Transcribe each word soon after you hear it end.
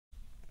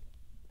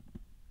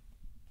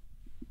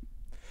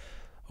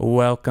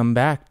Welcome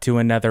back to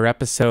another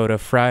episode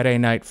of Friday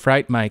Night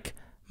Fright Mike.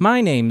 My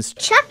name's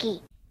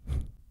Chucky.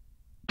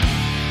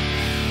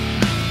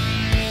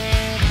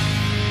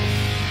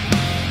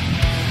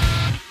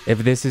 If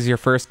this is your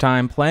first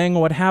time playing,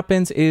 what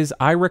happens is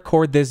I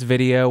record this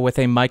video with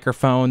a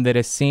microphone that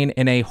is seen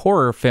in a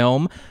horror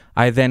film.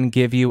 I then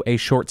give you a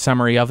short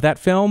summary of that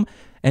film,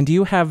 and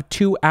you have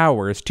 2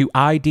 hours to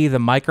ID the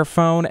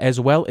microphone as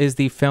well as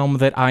the film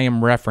that I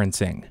am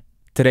referencing.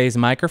 Today's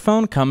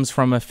microphone comes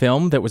from a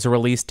film that was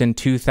released in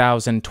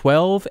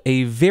 2012.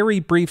 A very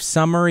brief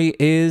summary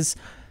is,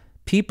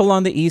 people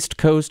on the East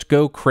Coast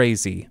go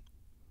crazy.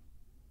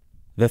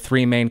 The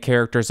 3 main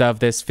characters of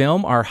this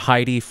film are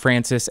Heidi,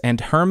 Francis,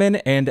 and Herman,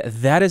 and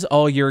that is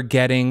all you're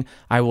getting.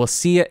 I will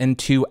see you in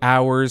 2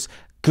 hours.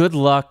 Good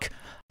luck.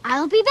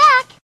 I'll be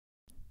back.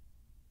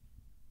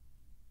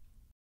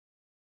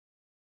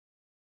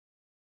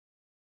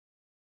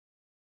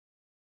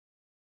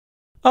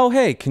 Oh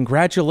hey,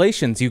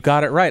 congratulations, you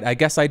got it right. I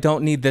guess I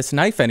don't need this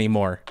knife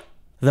anymore.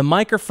 The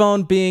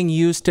microphone being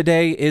used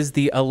today is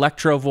the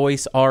Electro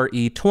Voice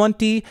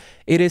RE20.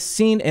 It is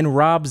seen in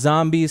Rob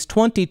Zombie's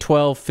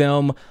 2012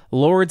 film,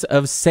 Lords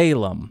of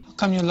Salem. How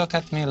come you look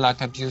at me like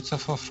a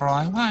beautiful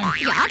Fräulein?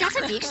 Ja, das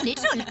ist wirklich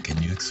nicht schön.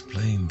 Can you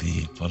explain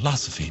the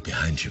philosophy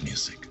behind your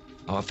music?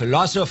 Our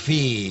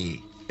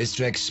philosophy is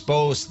to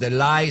expose the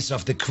lies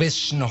of the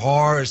Christian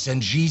horse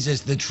and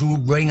Jesus, the true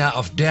bringer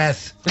of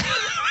death.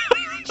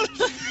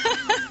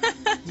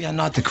 We are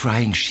not the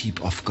crying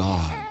sheep of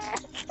God.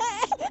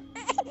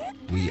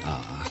 We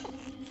are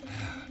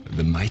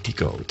the mighty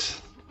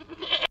goat.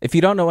 If you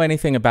don't know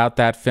anything about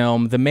that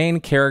film, the main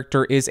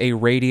character is a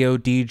radio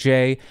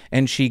DJ,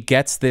 and she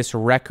gets this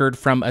record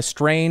from a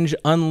strange,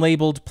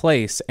 unlabeled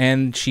place,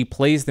 and she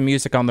plays the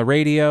music on the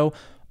radio.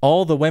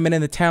 All the women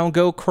in the town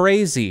go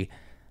crazy.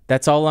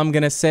 That's all I'm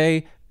gonna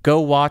say.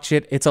 Go watch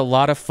it. It's a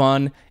lot of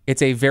fun.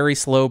 It's a very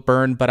slow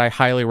burn, but I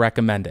highly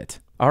recommend it.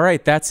 All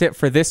right, that's it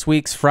for this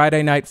week's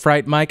Friday Night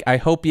Fright Mike. I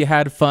hope you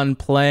had fun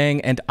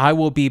playing, and I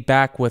will be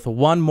back with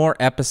one more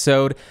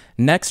episode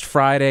next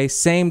Friday,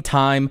 same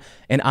time,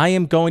 and I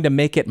am going to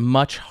make it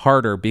much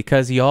harder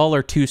because y'all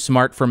are too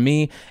smart for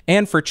me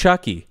and for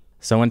Chucky.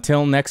 So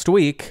until next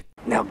week.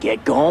 Now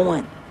get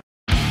going.